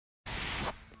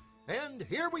And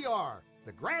here we are,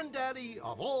 the granddaddy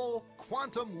of all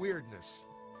quantum weirdness,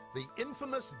 the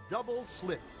infamous double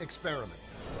slit experiment.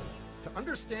 To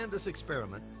understand this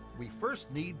experiment, we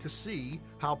first need to see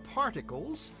how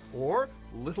particles, or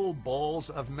little balls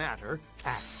of matter,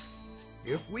 act.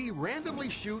 If we randomly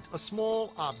shoot a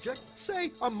small object,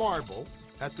 say a marble,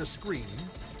 at the screen,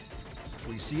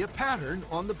 we see a pattern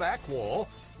on the back wall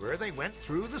where they went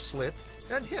through the slit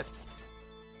and hit.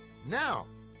 Now,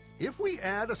 if we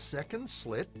add a second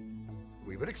slit,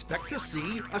 we would expect to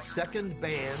see a second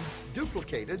band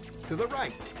duplicated to the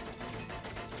right.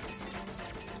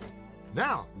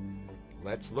 Now,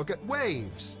 let's look at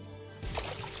waves.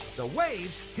 The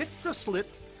waves hit the slit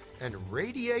and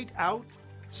radiate out,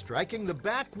 striking the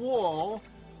back wall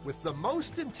with the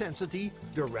most intensity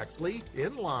directly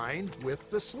in line with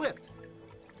the slit.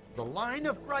 The line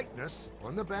of brightness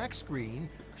on the back screen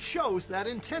shows that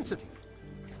intensity.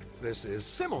 This is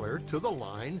similar to the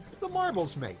line the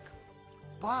marbles make.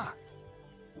 But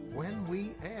when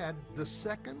we add the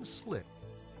second slit,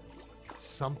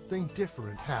 something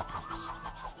different happens.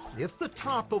 If the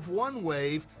top of one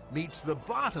wave meets the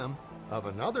bottom of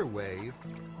another wave,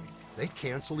 they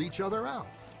cancel each other out.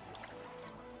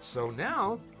 So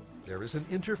now there is an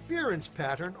interference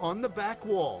pattern on the back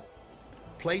wall.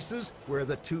 Places where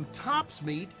the two tops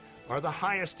meet are the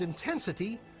highest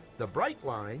intensity, the bright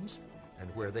lines, and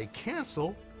where they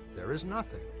cancel, there is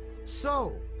nothing.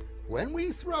 So, when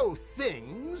we throw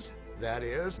things, that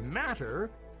is, matter,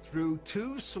 through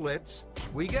two slits,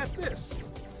 we get this,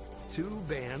 two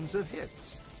bands of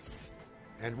hits.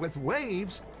 And with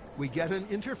waves, we get an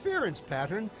interference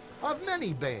pattern of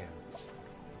many bands.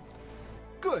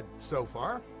 Good so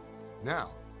far.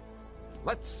 Now,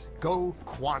 let's go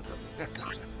quantum.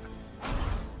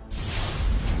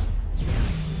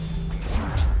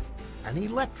 An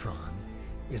electron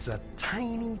is a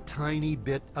tiny, tiny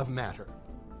bit of matter,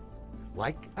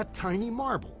 like a tiny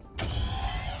marble.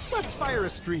 Let's fire a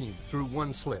stream through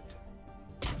one slit.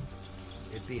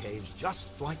 It behaves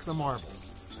just like the marble,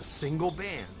 a single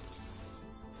band.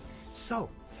 So,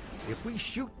 if we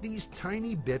shoot these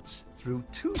tiny bits through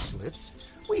two slits,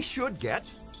 we should get,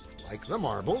 like the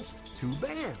marbles, two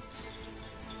bands.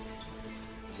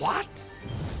 What?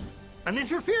 An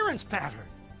interference pattern.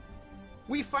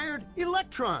 We fired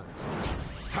electrons,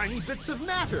 tiny bits of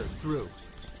matter, through.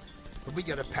 But we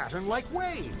get a pattern like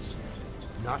waves,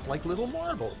 not like little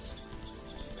marbles.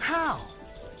 How?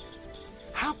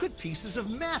 How could pieces of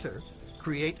matter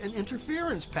create an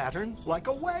interference pattern like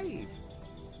a wave?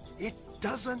 It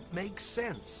doesn't make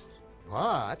sense.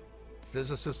 But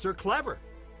physicists are clever.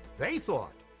 They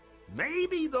thought,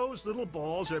 maybe those little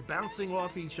balls are bouncing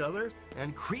off each other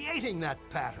and creating that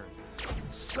pattern.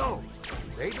 So,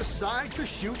 they decide to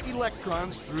shoot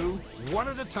electrons through one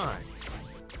at a time.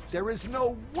 There is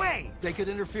no way they could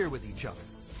interfere with each other.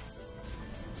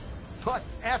 But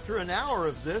after an hour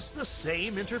of this, the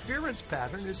same interference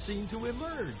pattern is seen to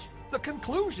emerge. The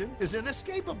conclusion is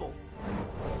inescapable.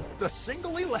 The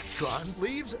single electron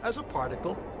leaves as a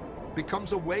particle,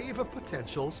 becomes a wave of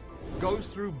potentials, goes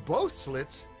through both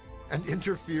slits, and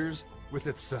interferes with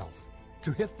itself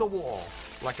to hit the wall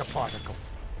like a particle.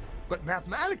 But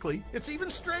mathematically, it's even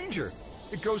stranger.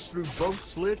 It goes through both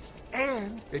slits,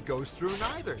 and it goes through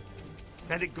neither.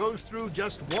 And it goes through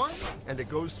just one, and it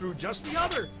goes through just the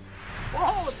other.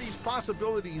 All of these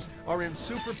possibilities are in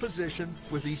superposition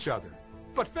with each other.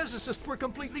 But physicists were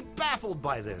completely baffled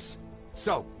by this.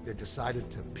 So they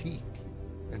decided to peek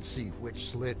and see which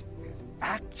slit it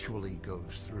actually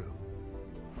goes through.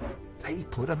 They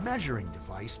put a measuring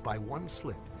device by one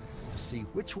slit to see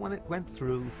which one it went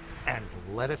through and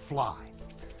let it fly.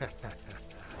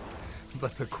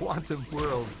 But the quantum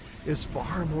world is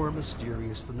far more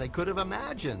mysterious than they could have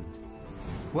imagined.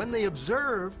 When they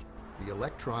observed, the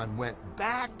electron went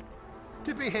back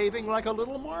to behaving like a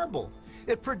little marble.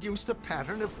 It produced a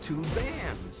pattern of two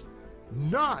bands,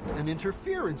 not an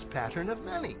interference pattern of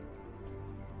many.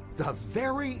 The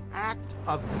very act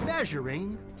of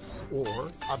measuring or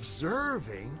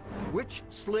observing which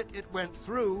slit it went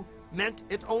through meant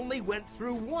it only went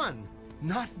through one,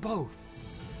 not both.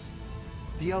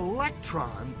 The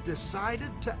electron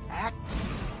decided to act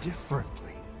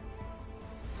differently,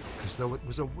 as though it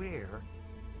was aware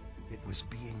it was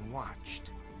being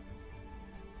watched.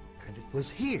 And it was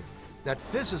here that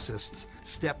physicists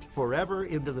stepped forever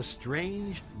into the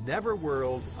strange,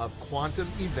 never-world of quantum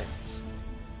events.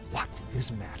 What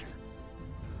is matter?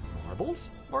 Marbles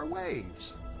or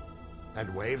waves?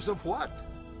 And waves of what?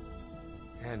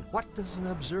 And what does an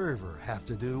observer have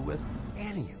to do with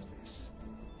any of this?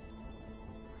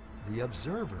 The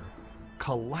observer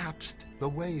collapsed the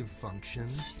wave function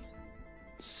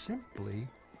simply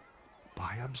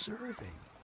by observing.